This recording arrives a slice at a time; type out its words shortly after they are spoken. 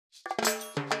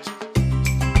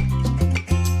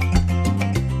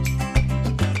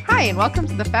Hi, and welcome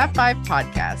to the Fat Five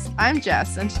podcast. I'm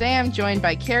Jess, and today I'm joined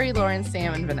by Carrie, Lauren,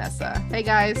 Sam, and Vanessa. Hey,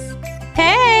 guys.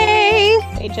 Hey!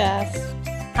 Hey, Jess.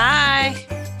 Hi.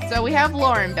 So we have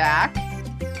Lauren back.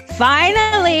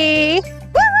 Finally!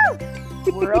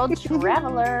 Woo! World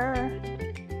traveler.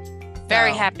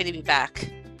 Very happy to be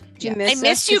back. Did you miss I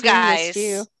missed you guys.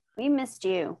 We missed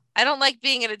you. I don't like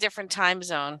being in a different time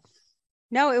zone.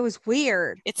 No, it was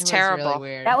weird. It's It was terrible. really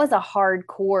weird. That was a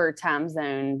hardcore time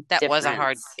zone. That was a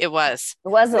hard. difference. It was. It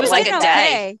wasn't It was like a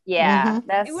day. Yeah,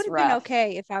 that's It would have rough. been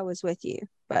okay if I was with you,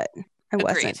 but I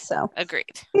wasn't. So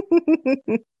Agreed.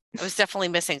 I was definitely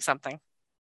missing something.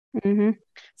 Mhm.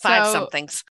 Five So-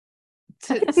 somethings.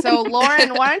 So,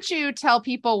 Lauren, why don't you tell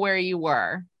people where you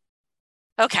were?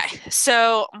 Okay.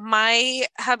 So my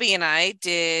hubby and I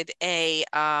did a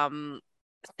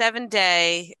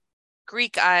 7-day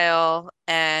Greek Isle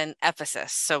and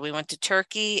Ephesus. So we went to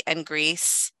Turkey and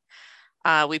Greece.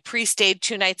 We pre-stayed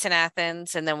 2 nights in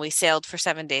Athens, and then we sailed for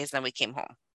 7 days, and then we came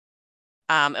home.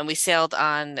 And we sailed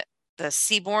on the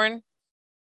Seabourn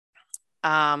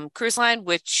cruise line,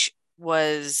 which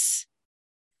was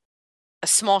a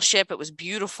small ship. It was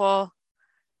beautiful.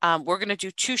 We're going to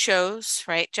do 2 shows,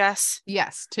 right, Jess?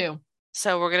 Yes, 2.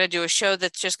 So we're going to do a show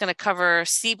that's just going to cover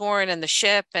Seabourn and the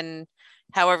ship and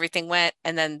how everything went.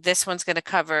 And then this one's going to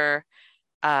cover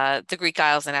the Greek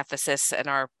Isles and Ephesus and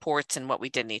our ports and what we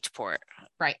did in each port.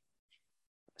 Right.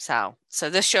 So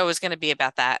this show is going to be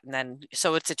about that. And then,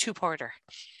 so it's a 2-parter.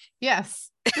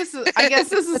 Yes. I guess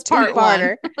this is The part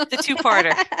two-parter. 1. The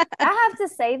 2-parter. I have to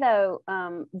say though,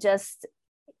 just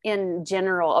in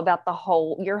general about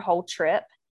your whole trip,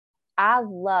 I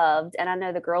loved, and I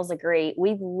know the girls agree,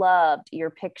 we loved your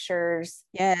pictures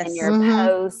Yes. and your Mhm.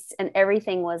 posts, and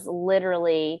everything was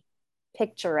literally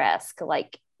picturesque,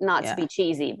 like not Yeah. to be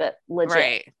cheesy, but legit.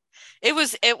 Right. It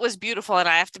was beautiful. And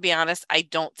I have to be honest, I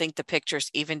don't think the pictures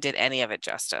even did any of it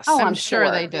justice. Oh, I'm sure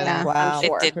they did. Yeah. Wow. I'm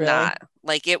sure. It did Really? not.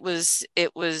 Like it was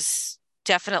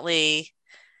definitely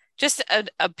just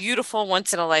a beautiful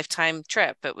once in a lifetime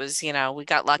trip. It was, we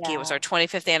got lucky. It was Yeah. our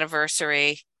 25th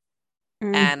anniversary.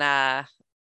 Mm.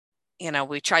 And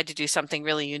we tried to do something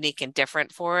really unique and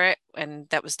different for it. And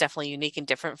that was definitely unique and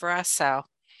different for us. So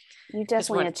You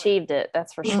definitely when- achieved it,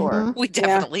 that's for sure. Mhm. we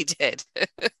definitely did.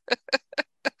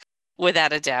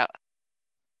 Without a doubt.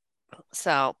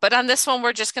 So, but on this one,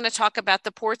 we're just going to talk about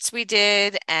the ports we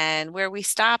did and where we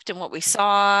stopped and what we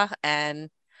saw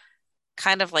and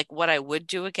kind of like what I would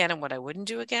do again and what I wouldn't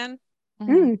do again.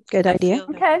 Good I idea. feel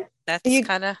that Okay. That's You-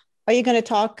 kind of, Are you going to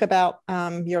talk about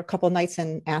your couple nights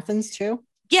in Athens too?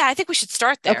 yeah, I think we should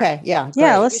start there. Okay, yeah.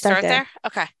 Yeah, great. let's We start there.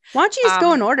 Okay. Why don't you just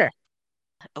go in order?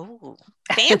 Oh,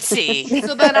 fancy.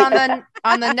 So then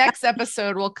on the next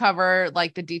episode, we'll cover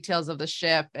like the details of the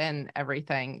ship and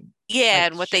everything. Yeah, Like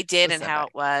and what they ship did and how specific.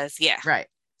 it was. Yeah. Right.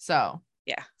 So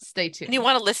Yeah. stay tuned. And you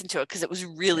want to listen to it because it was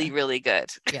really, Yeah. really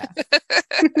good. Yeah.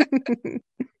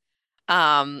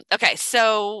 Okay,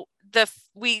 so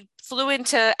we flew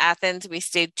into Athens. We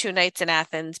stayed 2 nights in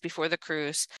Athens before the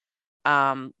cruise,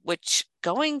 which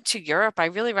going to Europe, I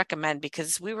really recommend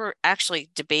because we were actually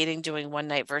debating doing 1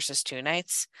 night versus 2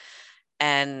 nights.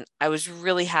 And I was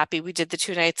really happy we did the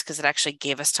 2 nights because it actually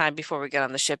gave us time before we got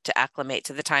on the ship to acclimate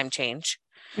to the time change.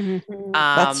 Mhm.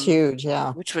 That's huge.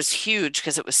 Yeah. Which was huge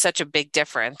because it was such a big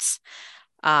difference.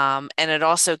 And it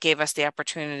also gave us the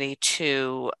opportunity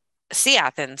to see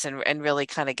Athens and really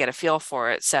kind of get a feel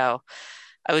for it. So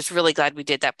I was really glad we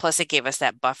did that. Plus, it gave us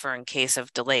that buffer in case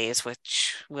of delays,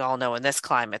 which we all know in this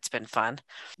climate's been fun.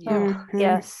 Yeah. Mhm.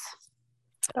 Yes.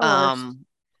 The worst.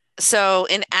 So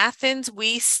in Athens,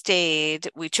 we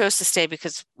chose to stay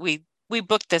because we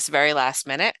booked this very last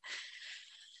minute.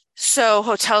 So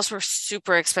hotels were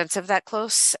super expensive that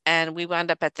close, and we wound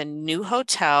up at the new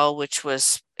hotel,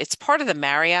 it's part of the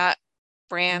Marriott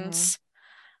brands.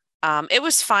 It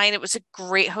was fine. It was a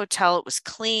great hotel. It was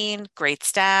clean, great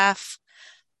staff.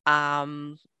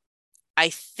 I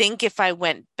think if I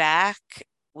went back,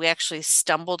 we actually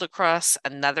stumbled across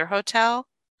another hotel.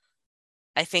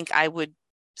 I think I would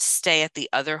stay at the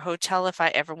other hotel if I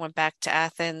ever went back to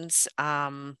Athens.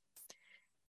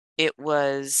 It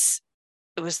was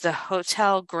the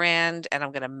Hotel Grand, and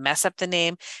I'm going to mess up the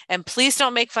name. And please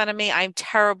don't make fun of me. I'm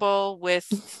terrible with,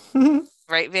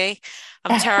 right, V?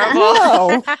 I'm terrible.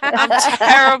 No. I'm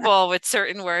terrible with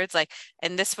certain words.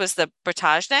 And this was the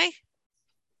Bretagne.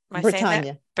 Am I saying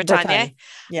that? Bretagne.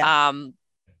 Yeah.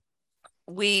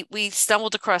 We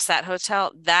stumbled across that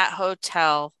hotel. That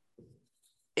hotel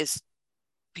is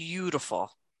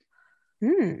beautiful.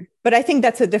 But I think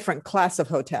that's a different class of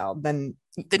hotel than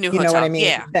The new You know what I hotel. mean?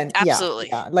 Yeah, Then absolutely.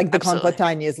 yeah. Like the Absolutely.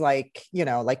 Confortine is like,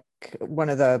 like one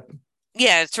of the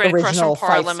Yeah, it's right across from original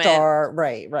Parliament. 5-star.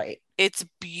 Right. It's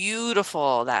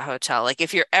beautiful, that hotel. Like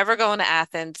if you're ever going to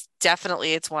Athens,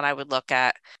 definitely it's one I would look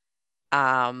at.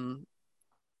 Um,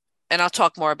 and I'll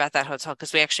talk more about that hotel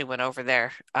because we actually went over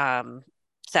there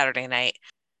Saturday night.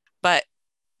 But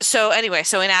so anyway,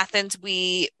 so in Athens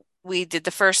we did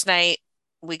the first night.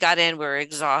 We got in, we were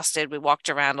exhausted. We walked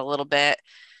around a little bit.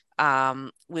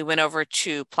 We went over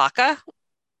to Plaka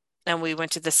and we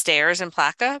went to the stairs in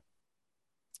Plaka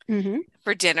Mm-hmm.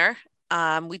 for dinner.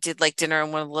 We did like dinner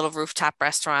in one of the little rooftop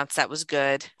restaurants. That was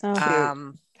good. Oh.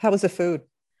 Cute. How was the food?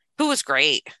 Food was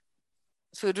great.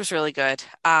 Food was really good.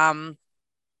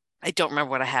 I don't remember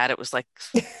what I had. It was like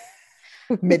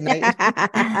Midnight.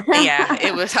 yeah,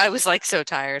 it was I was like so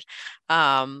tired.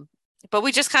 But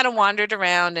we just kind of wandered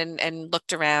around and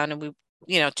looked around and we,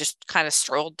 just kind of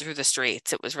strolled through the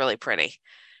streets. It was really pretty.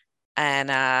 And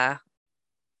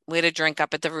we had a drink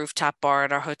up at the rooftop bar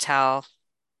at our hotel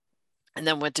and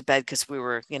then went to bed because we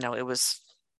were,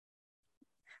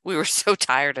 we were so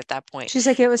tired at that point. She's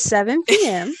like, it was 7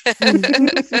 p.m.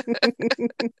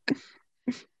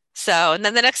 So, and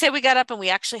then the next day we got up and we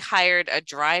actually hired a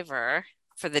driver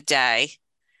for the day.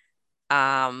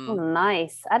 Oh,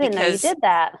 nice. I didn't know you because did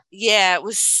that. Yeah, it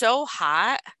was so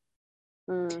hot.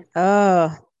 Mm.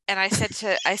 Oh, And I said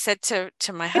to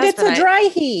my And it's husband, a dry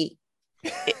heat.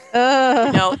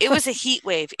 no, it was a heat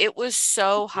wave. It was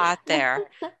so hot there.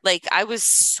 Like I was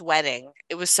sweating.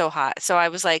 It was so hot. So I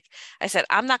said,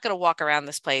 I'm not going to walk around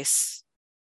this place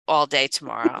all day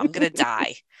tomorrow. I'm going to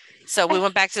die. So we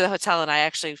went back to the hotel and I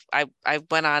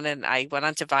went on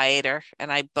to Viator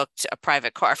and I booked a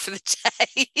private car for the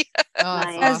day. Oh, that's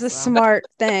Nice. that's a awesome. smart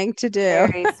thing to do.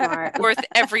 Very smart. Worth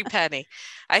every penny.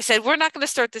 I said, we're not going to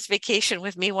start this vacation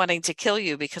with me wanting to kill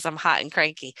you because I'm hot and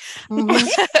cranky. Mhm.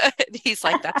 He's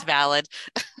like, that's valid.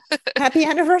 Happy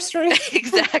anniversary.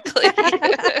 Exactly.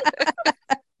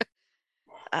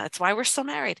 That's why we're still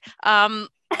married.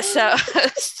 So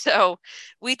so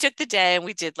we took the day and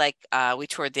we did we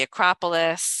toured the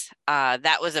Acropolis.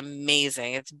 That was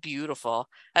amazing. It's beautiful.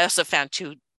 I also found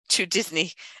two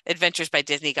Disney Adventures by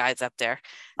Disney guides up there.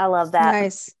 I love that.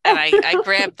 Nice. And I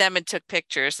grabbed them and took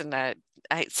pictures and I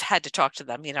had to talk to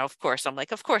them, of course. I'm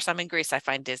like, of course, I'm in Greece. I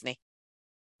find Disney.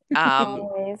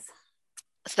 Always.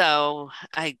 So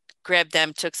I grabbed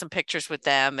them, took some pictures with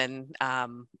them and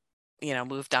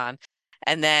moved on.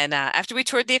 And then after we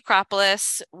toured the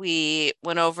Acropolis, we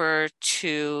went over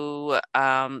to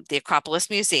the Acropolis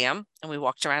Museum and we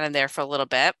walked around in there for a little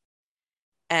bit.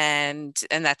 And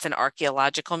that's an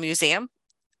archaeological museum.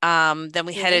 Then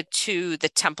we headed to the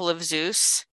Temple of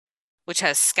Zeus, which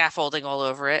has scaffolding all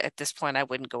over it. At this point, I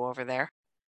wouldn't go over there.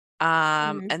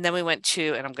 And then we went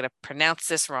to, and I'm going to pronounce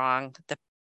this wrong, the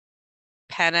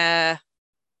Panavy.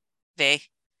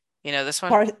 You know this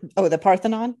one? The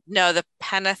Parthenon? No, the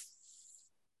Panathenaic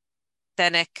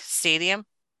Stadium.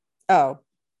 Oh.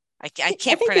 I can't I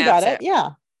think pronounce you got it.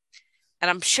 Yeah. And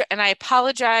I'm sure, and I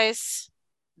apologize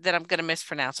that I'm going to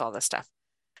mispronounce all this stuff.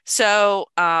 So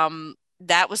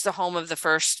that was the home of the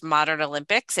first modern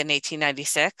Olympics in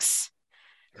 1896.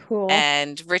 Cool.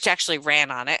 And Rich actually ran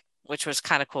on it, which was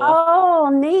kind of cool. Oh,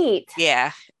 neat.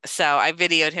 Yeah. So I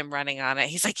videoed him running on it.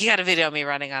 He's like, you got to video me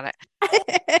running on it.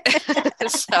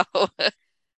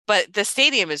 But the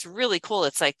stadium is really cool.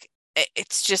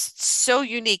 It's just so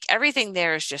unique. Everything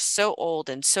there is just so old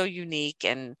and so unique.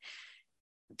 And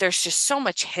there's just so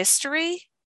much history.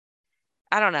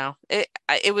 I don't know.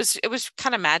 It was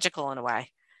kind of magical in a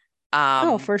way.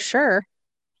 Oh, for sure.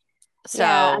 So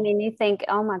yeah, I mean, you think,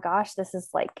 oh my gosh, this is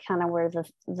like kind of where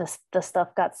the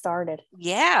stuff got started.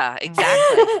 Yeah,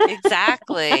 exactly.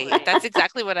 Exactly. That's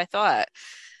exactly what I thought.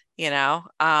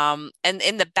 And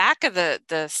in the back of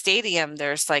the stadium,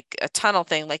 there's like a tunnel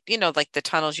thing, like the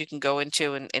tunnels you can go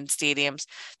into in stadiums.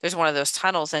 There's one of those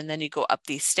tunnels, and then you go up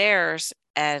these stairs,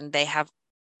 and they have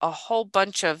a whole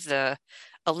bunch of the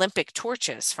Olympic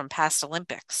torches from past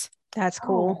Olympics. That's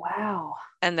cool. Oh, wow.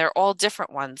 And they're all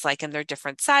different ones, and they're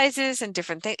different sizes and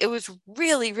different things. It was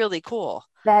really, really cool.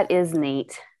 That is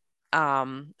neat.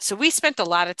 So we spent a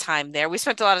lot of time there. We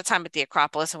spent a lot of time at the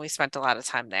Acropolis, and we spent a lot of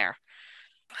time there.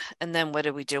 And then what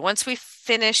did we do? Once we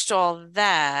finished all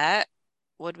that,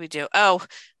 what did we do? Oh,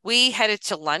 we headed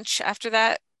to lunch after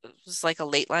that. It was like a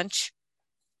late lunch.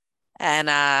 And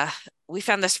we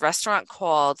found this restaurant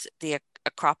called the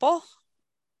Acropole.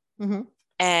 Mm-hmm.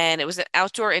 And it was an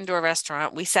indoor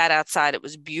restaurant. We sat outside. It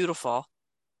was beautiful.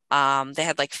 They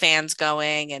had like fans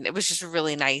going, and it was just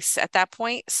really nice at that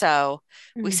point. So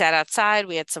we sat outside,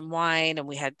 we had some wine, and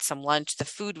we had some lunch. The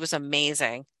food was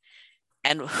amazing.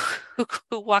 And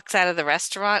who walks out of the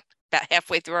restaurant about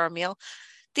halfway through our meal?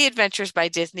 The Adventures by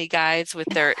Disney guides with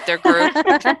their group.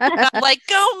 I'm like,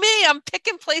 go me! I'm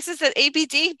picking places that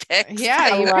ABD picks.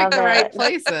 Yeah, you picked the right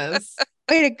places.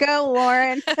 Way to go,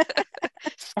 Lauren.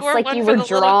 Score like one you for were the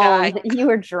little guy. drawn. You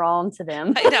were drawn to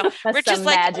them. I know. That's We're just some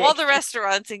like magic. all the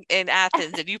restaurants in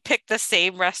Athens, and you pick the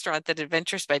same restaurant that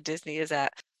Adventures by Disney is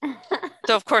at.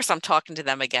 So of course I'm talking to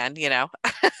them again, I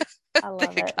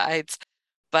love the it. guides.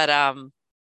 But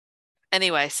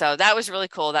anyway, so that was really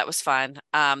cool. That was fun.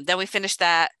 Then we finished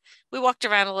that. We walked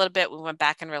around a little bit. We went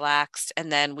back and relaxed,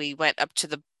 and then we went up to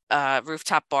the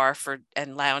rooftop bar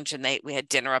and lounge, and we had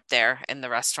dinner up there in the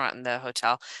restaurant in the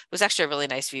hotel. It was actually a really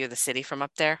nice view of the city from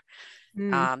up there.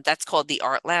 That's called the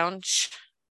Art Lounge,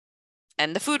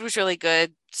 and the food was really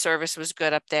good. Service was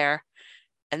good up there.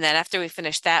 And then after we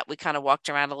finished that, we kind of walked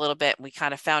around a little bit, and we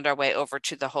kind of found our way over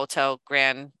to the Hotel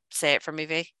Grand. Say it for me,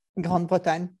 V. Grand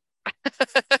Bretagne.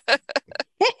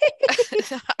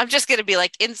 I'm just going to be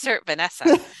like, insert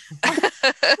Vanessa.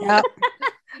 Yep.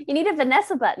 You need a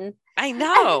Vanessa button. I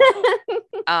know.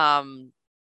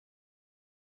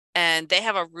 And they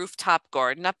have a rooftop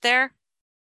garden up there.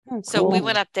 Oh, cool. So we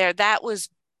went up there. That was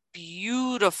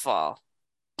beautiful.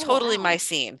 Totally my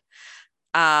scene.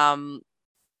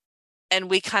 And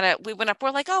we went up,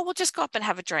 we're like, oh, we'll just go up and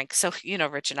have a drink. So,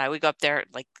 Rich and I, we go up there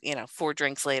like, 4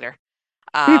 drinks later.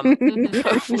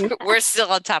 We're still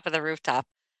on top of the rooftop.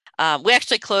 We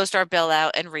actually closed our bill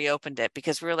out and reopened it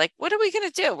because we were like, what are we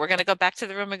going to do? We're going to go back to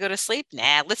the room and go to sleep?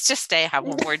 Nah, let's just stay, have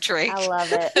one more drink. I love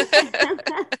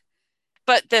it.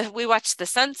 But we watched the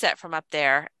sunset from up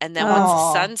there. And then once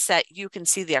the sunset, you can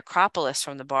see the Acropolis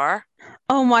from the bar.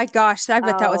 Oh my gosh, I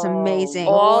bet that was amazing.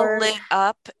 All lit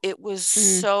up. It was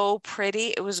so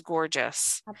pretty. It was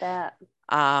gorgeous. I bet.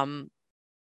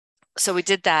 So we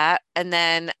did that, and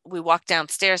then we walked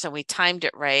downstairs and we timed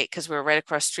it right because we were right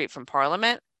across the street from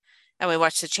Parliament, and we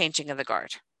watched the changing of the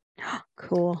guard.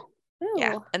 Cool.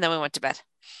 Yeah, and then we went to bed.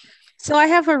 So I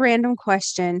have a random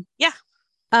question. Yeah.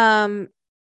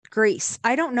 Greece.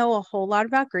 I don't know a whole lot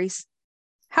about Greece.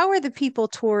 How are the people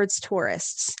towards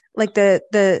tourists, like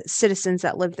the citizens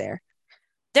that live there?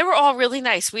 They were all really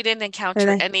nice. We didn't encounter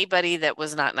anybody that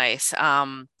was not nice.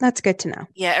 That's good to know.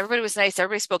 Yeah, everybody was nice.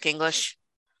 Everybody spoke English.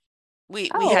 We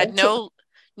had no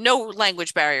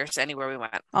language barriers anywhere we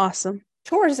went. Awesome.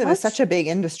 Tourism is such a big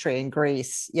industry in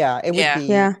Greece. Yeah, it would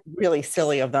be really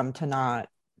silly of them to not.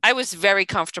 I was very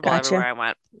comfortable everywhere I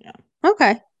went. Yeah.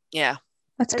 Okay. Yeah.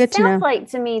 That's good to know. It sounds like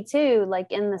to me too,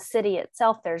 like in the city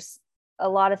itself, there's a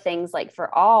lot of things like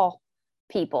for all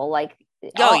people, like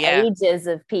ages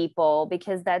of people,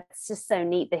 because that's just so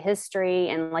neat. The history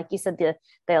and like you said, the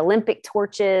Olympic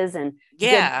torches and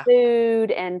good food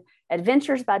and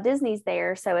Adventures by Disney's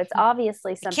there. So it's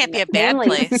obviously something can't be a bad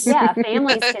place. Yeah,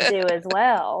 families can do as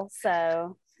well.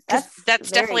 So that's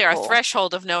definitely our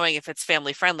threshold of knowing if it's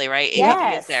family friendly, right?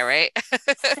 Yes. Is there, right?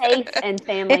 Safe and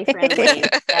family friendly.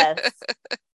 Yes.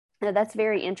 No, that's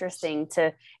very interesting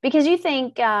because you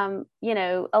think, a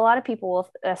lot of people will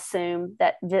assume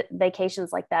that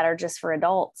vacations like that are just for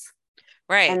adults.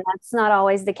 Right. And that's not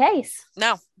always the case.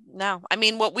 No. I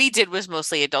mean, what we did was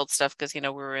mostly adult stuff because, we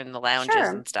were in the lounges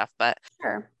and stuff, but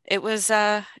it was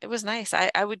nice.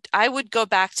 I would go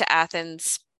back to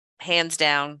Athens hands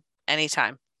down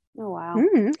anytime. Oh, wow.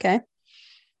 Okay.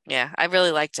 Yeah, I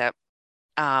really liked it.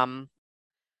 But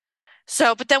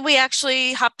then we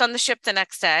actually hopped on the ship the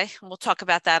next day. We'll talk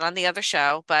about that on the other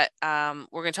show, but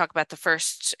we're going to talk about the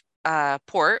first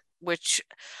port, which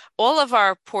all of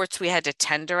our ports we had to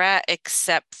tender at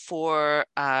except for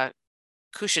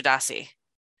Kushadasi.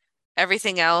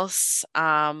 Everything else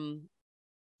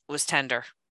was tender.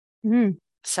 Mm.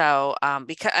 So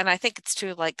and I think it's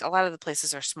too, like, a lot of the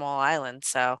places are small islands,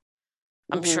 so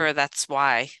I'm sure that's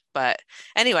why. But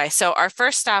anyway, so our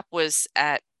first stop was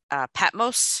at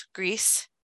Patmos, Greece.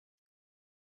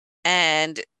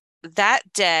 And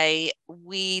that day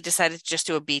we decided to just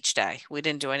do a beach day. We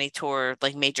didn't do any tour,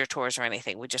 like major tours or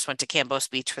anything. We just went to Cambos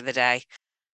Beach for the day.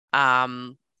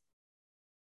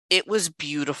 It was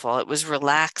beautiful. It was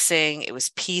relaxing. It was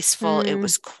peaceful. It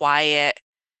was quiet.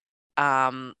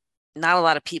 Not a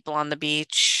lot of people on the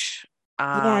beach.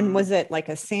 And was it like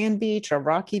a sand beach or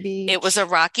rocky beach? It was a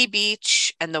rocky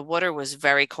beach, and the water was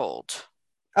very cold.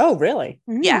 Oh, really?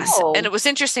 Yes. And it was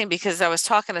interesting because I was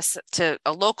talking to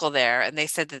a local there, and they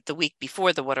said that the week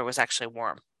before the water was actually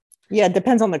warm. Yeah, it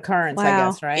depends on the currents, I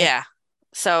guess, right? Yeah.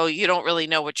 So you don't really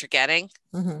know what you're getting.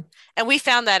 Mm-hmm. And we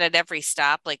found that at every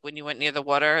stop, like when you went near the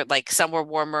water, like some were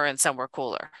warmer and some were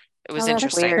cooler. It was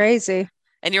interesting. Crazy.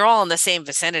 And you're all in the same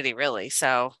vicinity, really.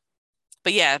 So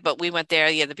but we went there.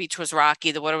 Yeah, the beach was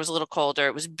rocky. The water was a little colder.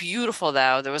 It was beautiful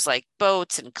though. There was like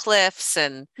boats and cliffs,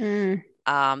 and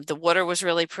the water was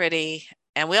really pretty.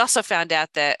 And we also found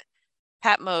out that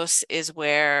Patmos is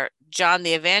where John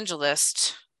the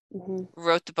Evangelist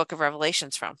wrote the book of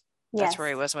Revelations from. That's where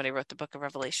he was when he wrote the book of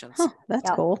Revelations. Oh, that's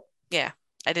cool. Yeah,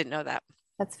 I didn't know that.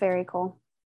 That's very cool.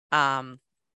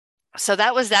 So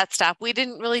that was that stop. We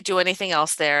didn't really do anything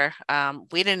else there.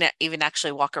 We didn't even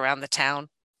actually walk around the town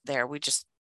there. We just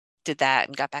did that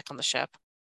and got back on the ship.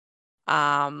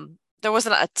 There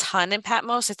wasn't a ton in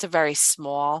Patmos. It's a very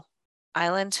small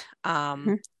island.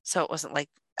 So it wasn't like,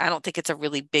 I don't think it's a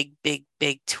really big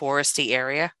touristy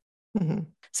area.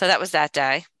 So that was that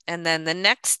day. And then the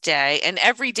next day, and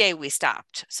every day we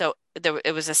stopped. So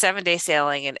it was a 7-day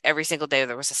sailing, and every single day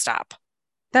there was a stop.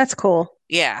 That's cool.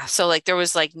 Yeah. So like there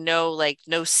was like no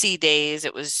sea days.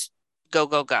 It was go,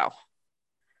 go, go.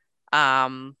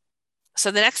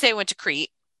 So the next day I went to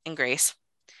Crete in Greece.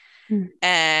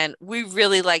 And we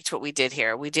really liked what we did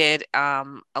here. We did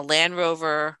a Land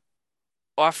Rover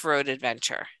off-road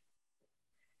adventure.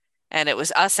 And it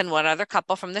was us and one other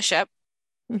couple from the ship.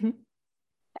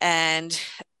 And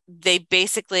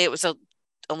it was a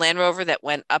Land Rover that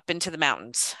went up into the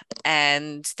mountains,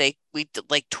 and we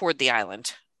like toured the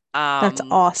island. That's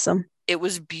awesome. It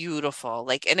was beautiful.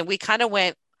 Like, and we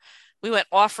went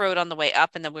off-road on the way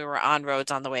up, and then we were on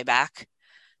roads on the way back.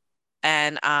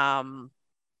 And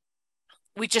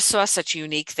we just saw such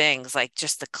unique things, like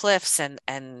just the cliffs and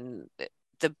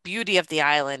the beauty of the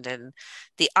island and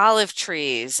the olive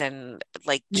trees, and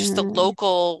like just the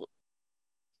local,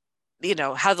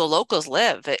 how the locals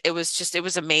live. It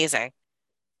was amazing.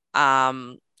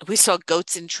 We saw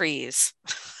goats in trees.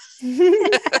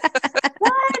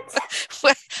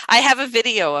 What? I have a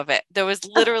video of it. There was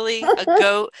literally a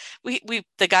goat.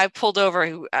 The guy pulled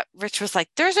over. Rich was like,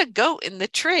 "There's a goat in the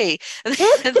tree," and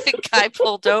the guy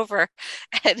pulled over,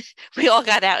 and we all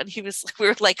got out, and we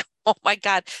were like, "Oh my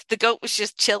God!" The goat was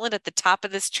just chilling at the top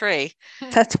of this tree.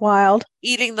 That's wild.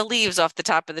 Eating the leaves off the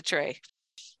top of the tree.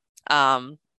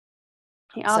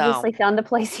 He obviously found a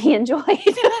place he enjoyed.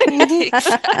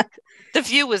 The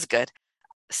view was good.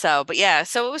 So, but yeah,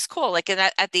 so it was cool. Like, and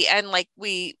at the end, like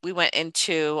we went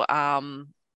into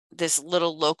this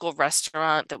little local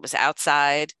restaurant that was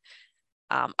outside,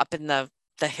 up in the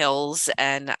hills,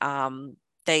 and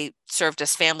they served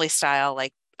us family style,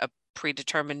 like a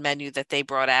predetermined menu that they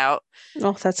brought out.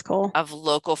 Oh, that's cool. Of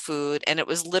local food, and it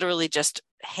was literally just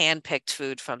hand-picked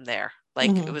food from there.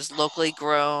 Like it was locally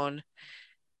grown,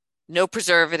 no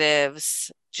preservatives,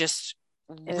 just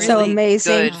really so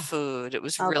amazing. Good food. It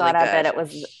was really God, good. I bet it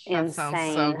was insane. That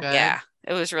sounds so good. Yeah,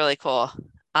 it was really cool.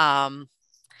 And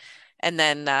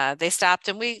then they stopped,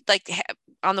 and we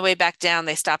on the way back down,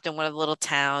 they stopped in one of the little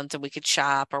towns, and we could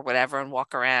shop or whatever and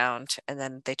walk around. And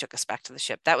then they took us back to the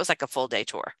ship. That was like a full day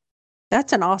tour.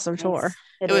 That's an awesome tour.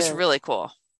 It was really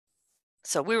cool.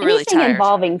 So we were really tired. Anything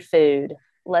involving food.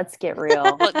 Let's get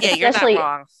real. Well, yeah, you're not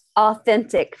wrong.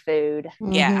 Authentic food.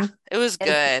 Yeah, it was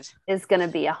good. Is going to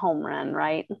be a home run,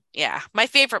 right? Yeah. My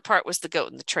favorite part was the goat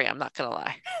in the tree. I'm not going to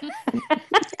lie.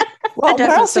 Well,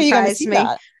 where else are you going to see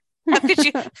that? How could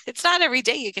you? It's not every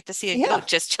day you get to see a goat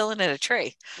just chilling in a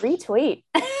tree. Retweet.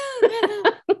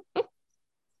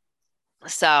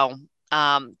 So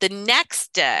the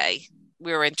next day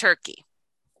we were in Turkey,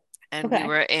 and we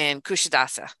were in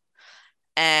Kushadasi.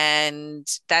 And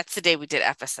that's the day we did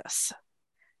Ephesus.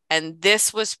 And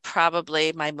this was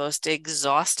probably my most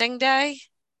exhausting day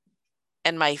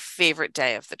and my favorite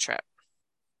day of the trip.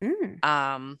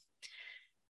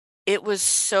 It was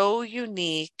so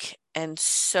unique and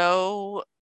so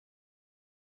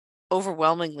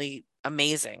overwhelmingly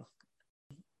amazing.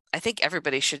 I think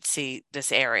everybody should see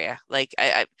this area. Like,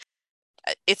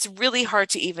 it's really hard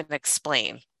to even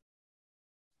explain.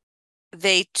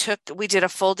 We did a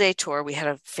full day tour. We had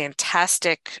a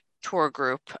fantastic tour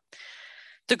group.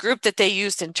 The group that they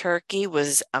used in Turkey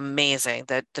was amazing.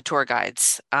 The tour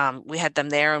guides. We had them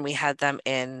there, and we had them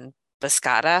in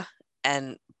Boscata,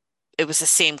 and it was the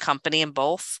same company in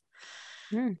both.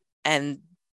 And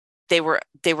they were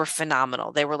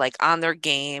phenomenal. They were like on their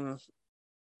game.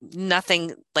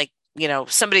 Nothing like,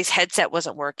 somebody's headset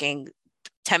wasn't working.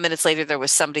 10 minutes later, there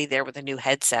was somebody there with a new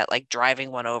headset, like driving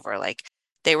one over. Like,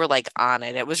 they were like on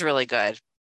it. It was really good.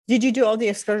 Did you do all the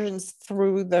excursions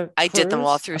through the cruise? I did them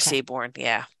all through Seabourn,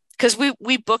 yeah. Because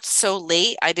we booked so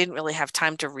late, I didn't really have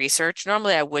time to research.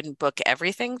 Normally, I wouldn't book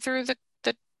everything through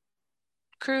the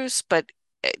cruise, but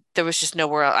there was just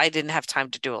nowhere else. I didn't have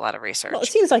time to do a lot of research. Well, it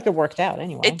seems like it worked out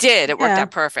anyway. It did. It worked out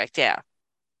perfect, yeah.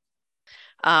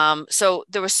 So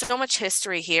there was so much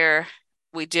history here.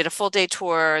 We did a full day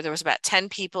tour. There was about 10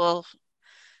 people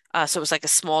So it was like a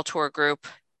small tour group.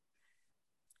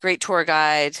 Great tour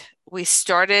guide. We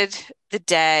started the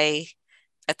day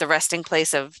at the resting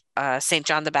place of St.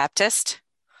 John the Baptist,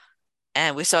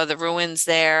 and we saw the ruins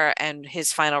there and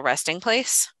his final resting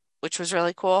place, which was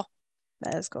really cool.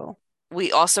 That is cool.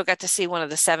 We also got to see one of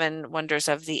the seven wonders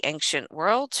of the ancient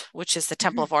world, which is the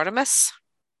Temple of Artemis.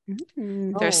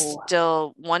 There's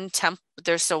still one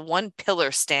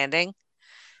pillar standing,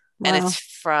 and it's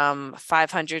from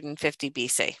 550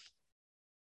 BC.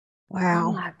 Wow.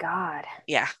 Oh my God.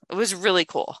 Yeah, it was really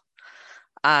cool.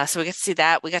 So we got to see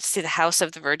that. We got to see the house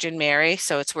of the Virgin Mary.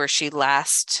 So it's where she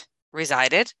last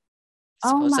resided,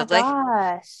 supposedly. Oh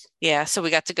my gosh. Yeah, so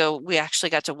we actually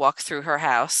got to walk through her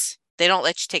house. They don't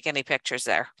let you take any pictures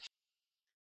there.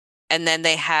 And then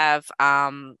they have,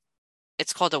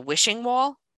 it's called a wishing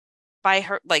wall by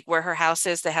her, like where her house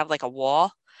is. They have like a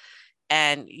wall,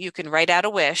 and you can write out a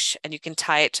wish and you can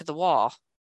tie it to the wall.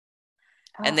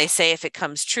 And they say if it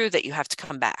comes true that you have to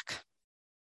come back.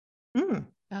 Oh,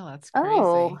 that's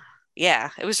crazy.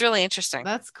 Yeah, it was really interesting.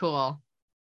 That's cool.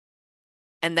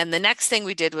 And then the next thing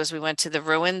we did was we went to the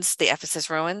ruins, the Ephesus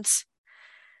ruins.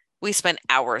 We spent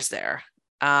hours there.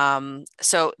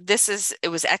 So it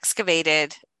was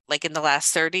excavated like in the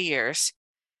last 30 years.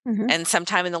 And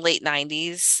sometime in the late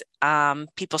 90s,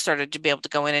 people started to be able to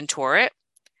go in and tour it.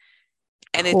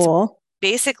 And it's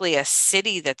basically a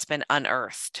city that's been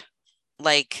unearthed.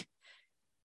 Like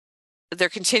they're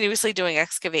continuously doing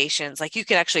excavations. Like you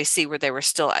could actually see where they were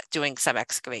still doing some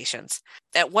excavations.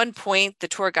 At one point, the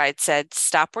tour guide said,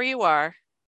 "Stop where you are,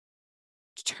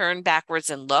 turn backwards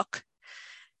and look."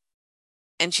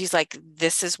 And she's like,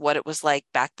 "This is what it was like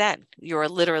back then. You are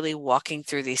literally walking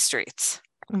through these streets."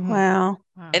 Wow.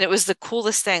 And it was the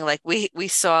coolest thing. Like we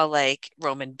saw like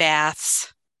Roman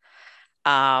baths.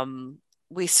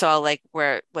 We saw like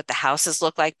what the houses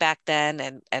looked like back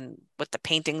then and what the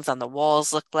paintings on the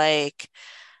walls looked like.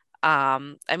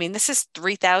 I mean, this is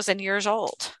 3,000 years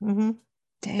old.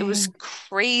 It was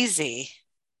crazy.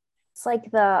 It's like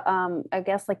the I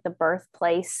guess like the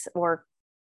birthplace or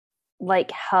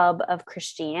like hub of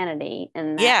Christianity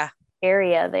in that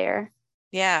area there.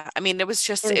 Yeah. I mean, it was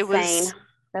just insane.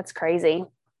 That's crazy.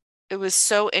 It was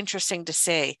so interesting to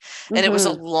see. And it was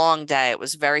a long day. It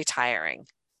was very tiring.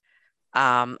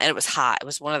 And it was hot. It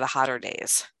was one of the hotter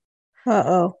days.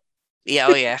 Uh-oh. Yeah,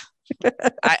 oh yeah.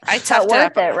 I toughed it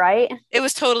up. It, right? It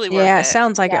was totally worth it. Yeah,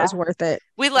 sounds like it was worth it.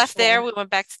 We left there. We went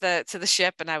back to the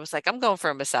ship, and I was like, I'm going for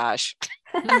a massage.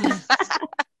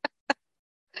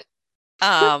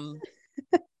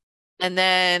 And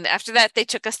then after that, they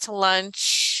took us to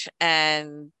lunch,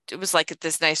 and it was like at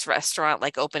this nice restaurant,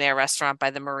 like open air restaurant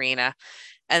by the marina.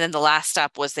 And then the last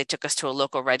stop was they took us to a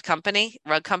local rug company,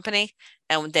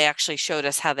 and they actually showed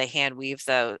us how they hand weave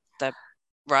the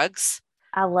rugs.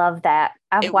 I love that.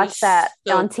 I've watched that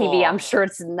on TV. Cool. I'm sure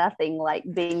it's nothing like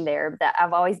being there. That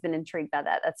I've always been intrigued by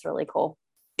that. That's really cool.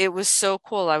 It was so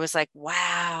cool. I was like,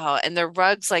 wow. And the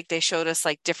rugs, like they showed us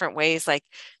like different ways, like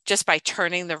just by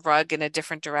turning the rug in a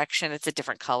different direction, it's a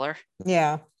different color.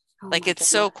 Yeah. Like it's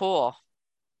so cool.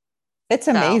 It's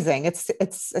amazing. It's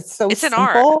so it's simple. An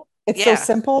art. It's so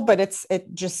simple, but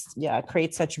it just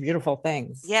creates such beautiful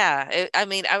things. Yeah.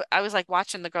 I was like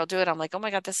watching the girl do it. I'm like, oh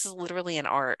my God, this is literally an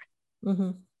art.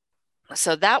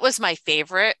 So that was my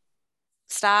favorite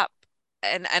stop.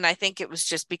 And I think it was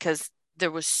just because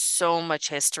there was so much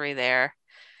history there.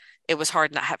 It was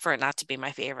hard for it not to be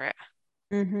my favorite.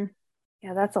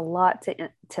 Yeah, that's a lot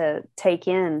to take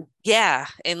in. Yeah,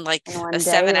 in like a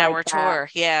 7-hour tour.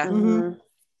 Yeah.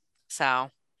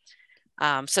 So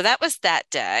that was that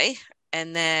day.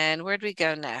 And then where'd we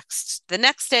go next? The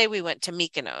next day we went to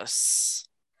Mykonos.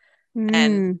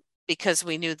 And because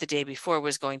we knew the day before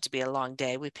was going to be a long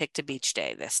day, we picked a beach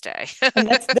day this day. And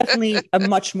that's definitely a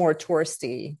much more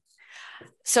touristy.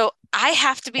 So I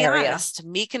have to be honest,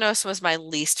 Mykonos was my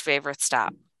least favorite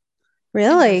stop.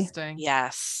 Really?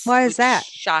 Yes. Why is that?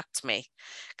 Shocked me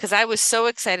because I was so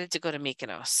excited to go to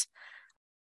Mykonos.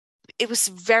 It was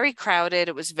very crowded.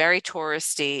 It was very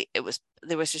touristy.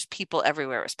 There was just people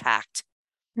everywhere. It was packed.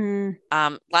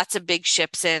 Lots of big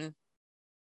ships in.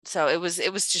 So it was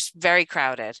just very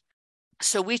crowded.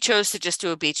 So we chose to just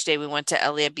do a beach day. We went to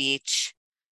Elia Beach.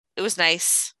 It was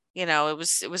nice. You know, it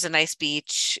was a nice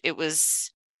beach.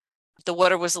 The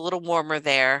water was a little warmer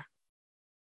there.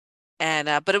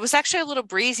 And but it was actually a little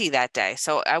breezy that day.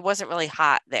 So I wasn't really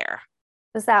hot there.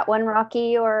 Was that one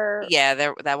rocky or?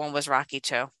 Yeah, that one was rocky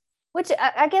too. Which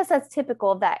I guess that's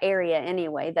typical of that area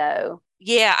anyway, though.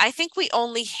 Yeah, I think we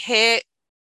only hit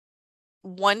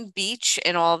one beach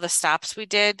in all the stops we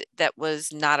did that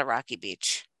was not a rocky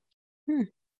beach.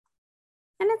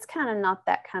 And it's kind of not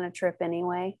that kind of trip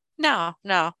anyway. No.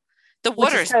 The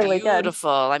water is totally beautiful.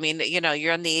 Good. I mean,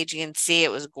 you're on the Aegean Sea.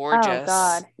 It was gorgeous. Oh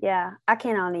God. Yeah. I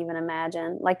cannot even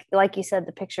imagine. Like you said,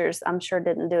 the pictures, I'm sure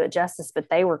didn't do it justice, but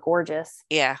they were gorgeous.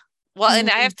 Yeah. Well, and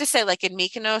I have to say, like in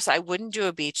Mykonos, I wouldn't do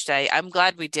a beach day. I'm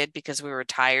glad we did because we were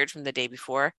tired from the day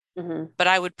before. But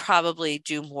I would probably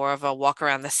do more of a walk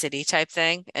around the city type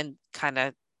thing and kind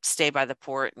of stay by the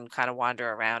port and kind of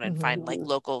wander around and find like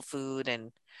local food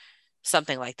and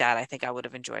something like that. I think I would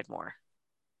have enjoyed more.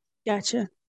 Gotcha.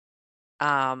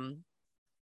 And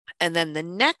then the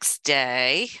next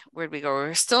day, where'd we go? We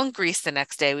were still in Greece the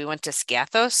next day. We went to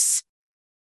Skiathos.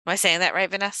 Am I saying that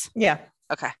right, Vanessa? Yeah.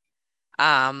 Okay.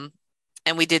 And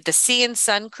we did the Sea and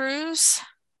Sun cruise.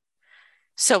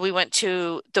 So we went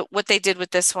to what they did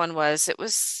with this one was it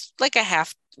was like a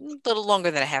little longer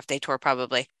than a half day tour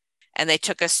probably. And they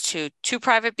took us to 2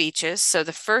 private beaches. So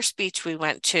the first beach we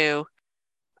went to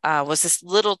was this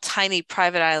little tiny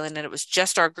private island, and it was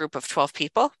just our group of 12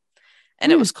 people.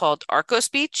 And it was called Arcos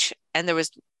Beach. And there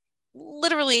was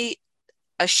literally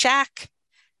a shack,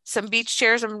 some beach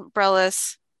chairs,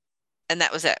 umbrellas, and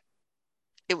that was it.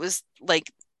 It was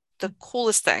like the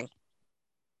coolest thing.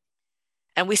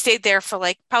 And we stayed there for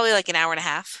probably an hour and a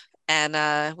half.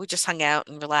 And we just hung out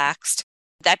and relaxed.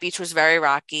 That beach was very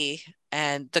rocky,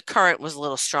 and the current was a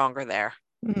little stronger there.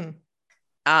 Then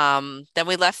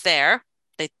we left there.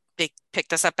 They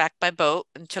picked us up back by boat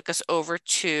and took us over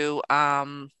to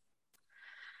what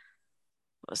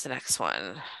was the next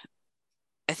one?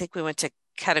 I think we went to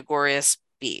Categorias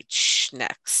Beach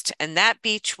next. And that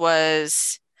beach they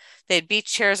had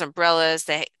beach chairs, umbrellas.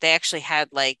 They actually had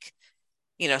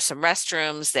some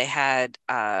restrooms. They had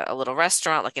a little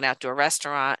restaurant, like an outdoor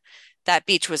restaurant. That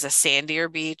beach was a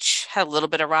sandier beach, had a little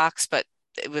bit of rocks, but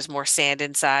it was more sand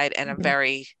inside and a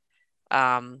very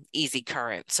easy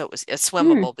current. So it was a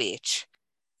swimmable beach.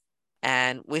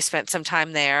 And we spent some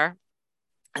time there.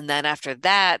 And then after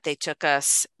that, they took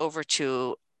us over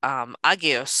to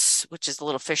Agios, which is a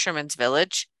little fisherman's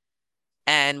village.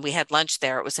 And we had lunch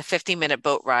there. It was a 50-minute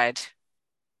boat ride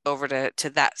over to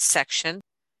that section.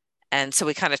 And so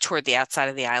we kind of toured the outside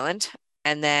of the island.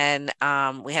 And then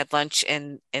we had lunch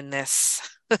in this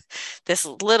this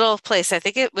little place. I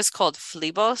think it was called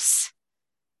Phlebos.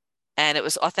 And it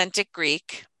was authentic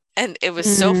Greek. And it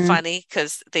was so funny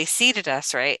because they seated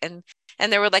us, right? And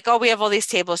they were like, oh, we have all these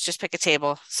tables, just pick a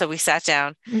table. So we sat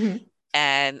down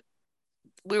and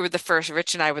we were the first,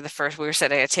 Rich and I were the first. We were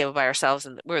sitting at a table by ourselves,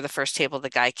 and we were the first table the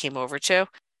guy came over to.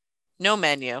 No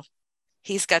menu.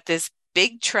 He's got this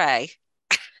big tray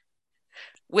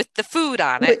with the food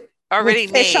on it already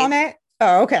with fish made. On it?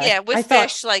 Oh, okay. Yeah, with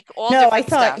fish, all no, different I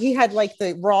thought stuff. He had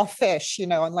the raw fish,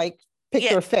 and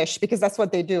pick your fish, because that's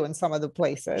what they do in some of the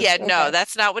places. Yeah, okay. No,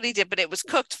 that's not what he did, but it was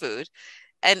cooked food.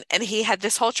 And he had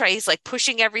this whole tray. He's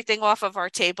pushing everything off of our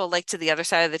table, to the other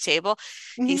side of the table.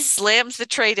 He slams the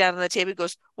tray down on the table. He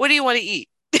goes, what do you want to eat?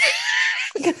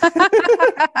 And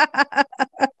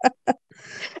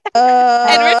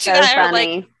Rich and I are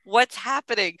like, what's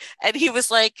happening? And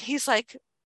he's like,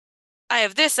 I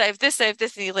have this, I have this, I have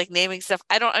this. And he's naming stuff.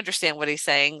 I don't understand what he's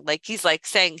saying. He's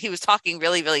saying he was talking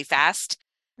really, really fast.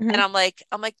 And I'm like,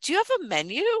 do you have a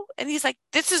menu? And he's like,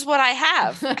 this is what I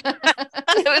have.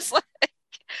 It was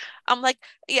I'm like,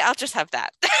 yeah, I'll just have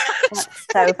that. That's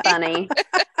so funny.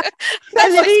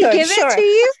 And did he give it to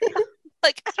you?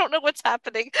 I don't know what's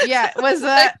happening. Yeah, was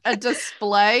that a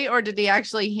display, or did he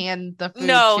actually hand the food?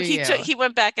 No, to you? He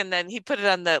went back and then he put it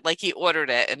on he ordered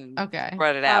it and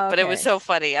brought it out. Oh, okay. But it was so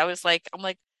funny. I'm like,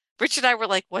 Rich and I were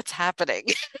like, what's happening?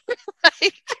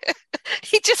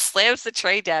 He just slams the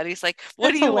tray down. He's like,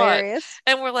 what do you want?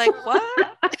 And we're like, what?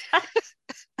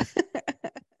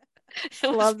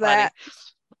 Love that.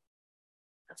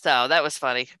 So that was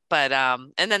funny. But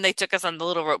and then they took us on the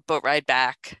little boat ride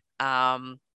back.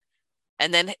 And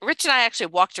then Rich and I actually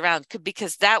walked around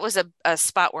because that was a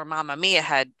spot where Mamma Mia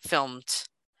had filmed.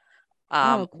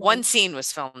 Cool. One scene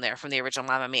was filmed there from the original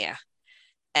Mamma Mia.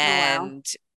 And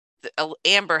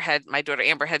my daughter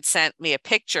Amber had sent me a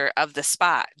picture of the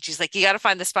spot. She's like, you got to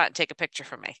find the spot and take a picture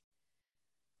for me.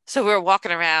 So we were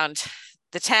walking around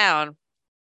the town,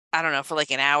 I don't know, for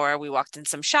an hour. We walked in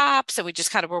some shops and we just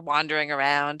kind of were wandering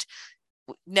around.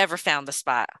 Never found the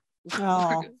spot.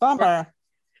 Oh, bummer.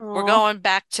 We're going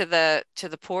back to the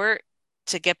port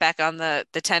to get back on the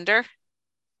tender.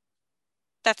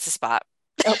 That's the spot.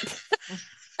 Oh.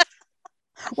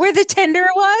 Where the tender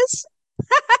was?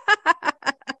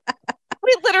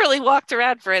 We literally walked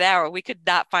around for an hour. We could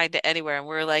not find it anywhere. And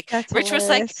we were like, That's Rich hilarious.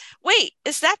 was like, wait,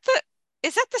 is that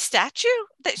the statue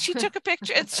that she took a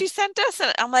picture and she sent us?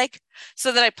 And I'm like,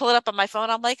 so then I pull it up on my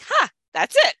phone. I'm like,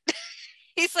 that's it.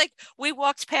 He's like, we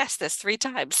walked past this 3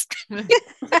 times.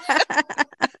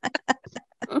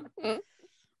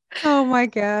 Oh my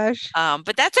gosh.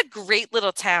 But that's a great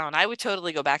little town. I would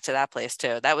totally go back to that place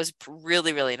too. That was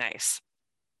really, really nice.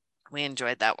 We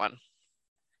enjoyed that one.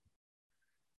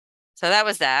 So that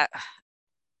was that.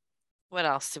 What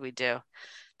else did we do?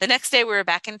 The next day we were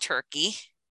back in Turkey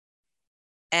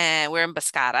and we're in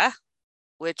Boscata,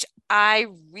 which I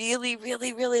really,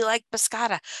 really, really like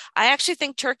Boscata. I actually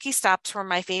think Turkey stops were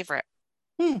my favorite.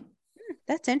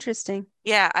 That's interesting.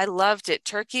 Yeah, I loved it.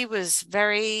 Turkey was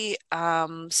very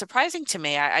surprising to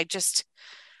me.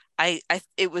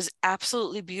 It was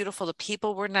absolutely beautiful. The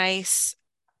people were nice.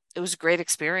 It was a great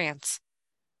experience.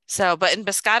 So, but in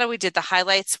Boscata, we did the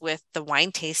highlights with the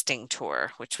wine tasting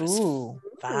tour, which was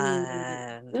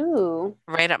fun. Ooh.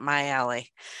 Right up my alley.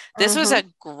 This was a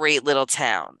great little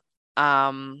town.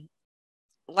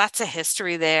 Lots of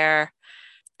history there.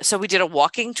 So we did a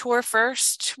walking tour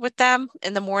first with them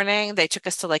in the morning. They took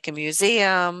us to like a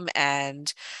museum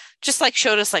and just like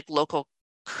showed us like local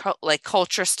like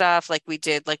culture stuff. Like we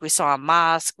saw a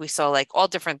mosque, we saw like all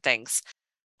different things.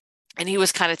 And he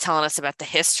was kind of telling us about the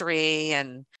history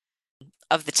and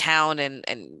of the town and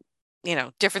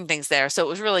different things there. So it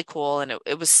was really cool. And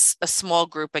it was a small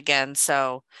group again.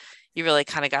 So you really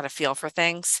kind of got a feel for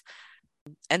things.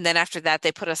 And then after that,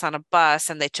 they put us on a bus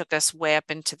and they took us way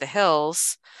up into the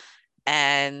hills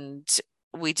and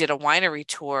we did a winery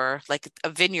tour, like a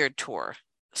vineyard tour.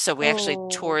 So we actually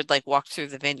toured, like walked through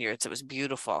the vineyards. It was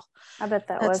beautiful. I bet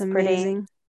That's was amazing.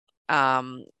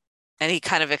 And he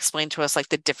kind of explained to us like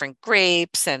the different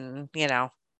grapes and,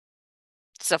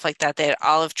 stuff like that. They had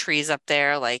olive trees up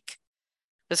there. Like,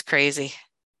 it was crazy.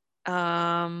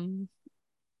 I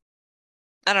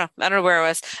don't know where I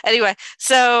was. Anyway,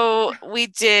 so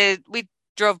we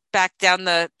drove back down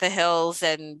the hills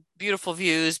and beautiful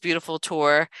views, beautiful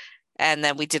tour. And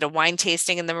then we did a wine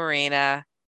tasting in the marina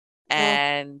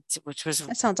and which was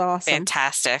that sounds awesome.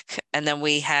 Fantastic. And then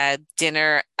we had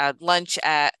lunch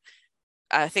at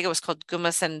I think it was called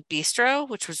Gumasan Bistro,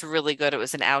 which was really good. It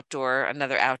was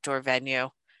another outdoor venue.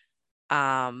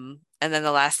 And then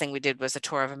the last thing we did was a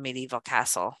tour of a medieval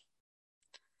castle.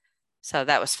 So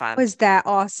that was fun. Was that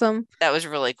awesome? That was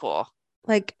really cool.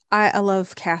 Like I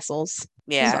love castles.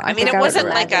 Yeah. So I mean, it wasn't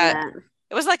like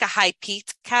it was like a high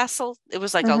peaked castle. It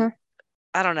was like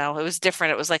I don't know. It was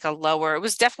different. It was like it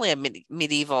was definitely a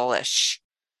medieval-ish.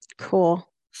 Cool.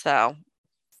 So,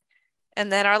 and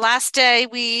then our last day,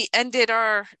 we ended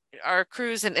our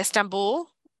cruise in Istanbul,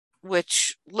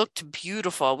 which looked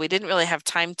beautiful. We didn't really have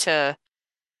time to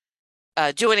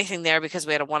do anything there because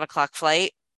we had a 1:00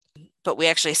 flight, but we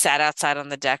actually sat outside on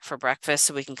the deck for breakfast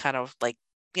so we can kind of like,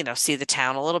 see the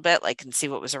town a little bit, like, and see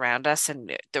what was around us.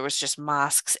 And there was just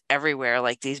mosques everywhere,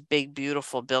 like these big,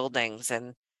 beautiful buildings,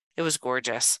 and it was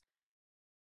gorgeous.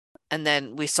 And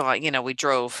then we saw, we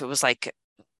drove. It was like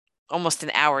almost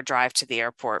an hour drive to the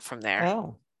airport from there.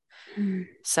 Oh.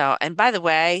 So, and by the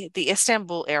way, the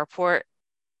Istanbul airport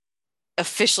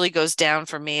officially goes down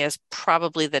for me as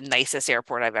probably the nicest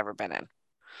airport I've ever been in.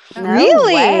 No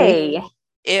really? Way.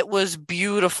 It was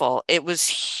beautiful. It was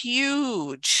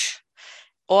huge.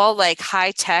 All like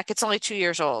high tech. It's only 2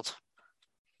 years old.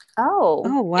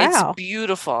 Oh, wow. It's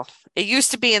beautiful. It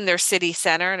used to be in their city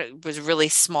center and it was really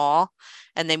small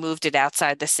and they moved it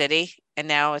outside the city and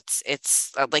now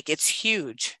it's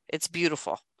huge. It's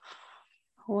beautiful.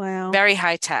 Wow. Very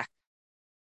high tech.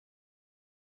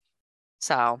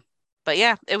 So, but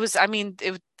yeah, it was,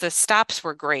 the stops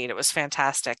were great. It was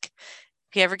fantastic.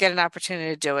 If you ever get an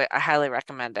opportunity to do it, I highly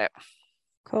recommend it.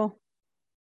 Cool.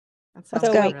 So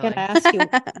wait, can I ask you,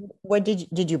 what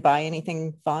did you buy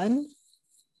anything fun?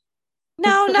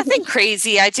 No, nothing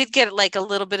crazy. I did get like a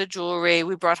little bit of jewelry.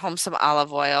 We brought home some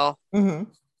olive oil. Mm-hmm.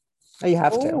 Oh, you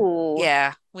have to.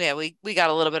 Yeah. We got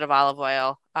a little bit of olive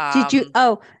oil.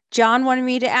 John wanted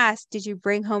me to ask, did you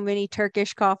bring home any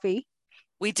Turkish coffee?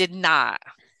 We did not.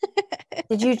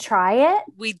 Did you try it?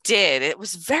 We did. It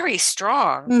was very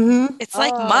strong. Mm-hmm. It's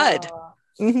like mud.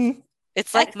 Mm-hmm.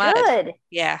 It's like mud. Good.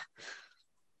 Yeah.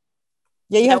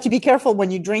 Yeah, you have to be careful when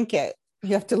you drink it.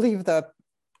 You have to leave the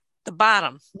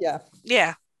bottom. Yeah.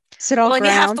 Yeah. Sit all and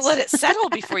you have to let it settle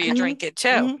before you drink it too.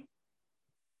 Mm-hmm.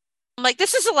 I'm like,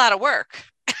 this is a lot of work.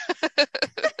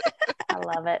 I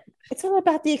love it. It's all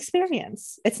about the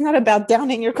experience. It's not about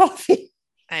downing your coffee.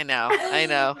 I know.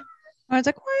 I was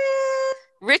like, what?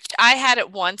 Rich, I had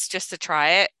it once just to try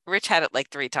it. Rich had it like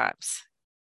 3 times.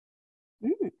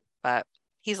 But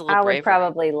he's a little I braver. would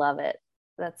probably love it.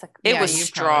 It was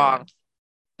strong.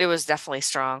 It was definitely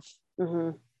strong.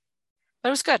 Mm-hmm. But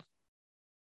it was good.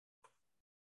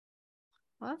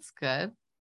 Well, that's good.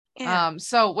 Yeah.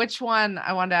 So which one,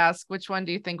 I wanted to ask, which one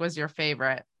do you think was your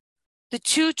favorite? The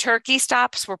 2 Turkey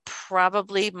stops were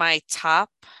probably my top,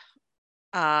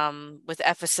 with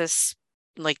Ephesus,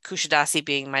 like Kushadasi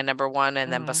being my number 1,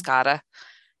 and then Boscata.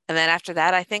 And then after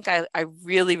that, I think I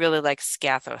really, really like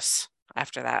Scathos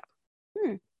after that.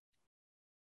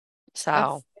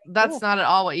 So that's not at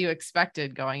all what you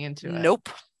expected going into it. Nope,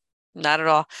 not at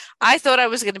all. I thought I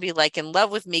was going to be like in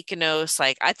love with Mykonos.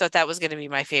 Like I thought that was going to be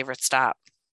my favorite stop.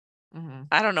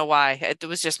 I don't know why. It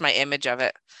was just my image of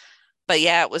it. But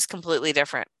yeah, it was completely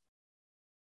different.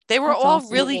 They were all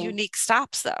really unique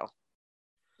stops though.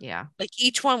 Yeah. Like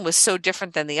each one was so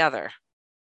different than the other.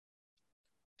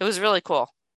 It was really cool.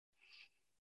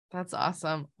 That's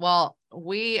awesome. Well,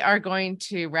 we are going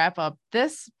to wrap up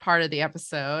this part of the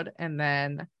episode and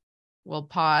then we'll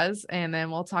pause and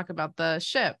then we'll talk about the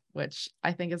ship, which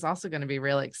I think is also going to be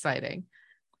really exciting.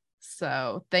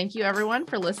 So thank you everyone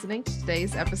for listening to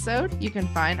today's episode. You can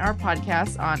find our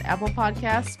podcast on Apple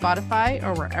Podcasts, Spotify,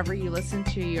 or wherever you listen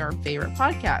to your favorite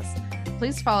podcasts.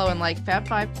 Please follow and like Fab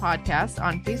 5 Podcast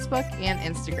on Facebook and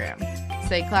Instagram.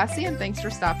 Stay classy and thanks for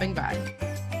stopping by.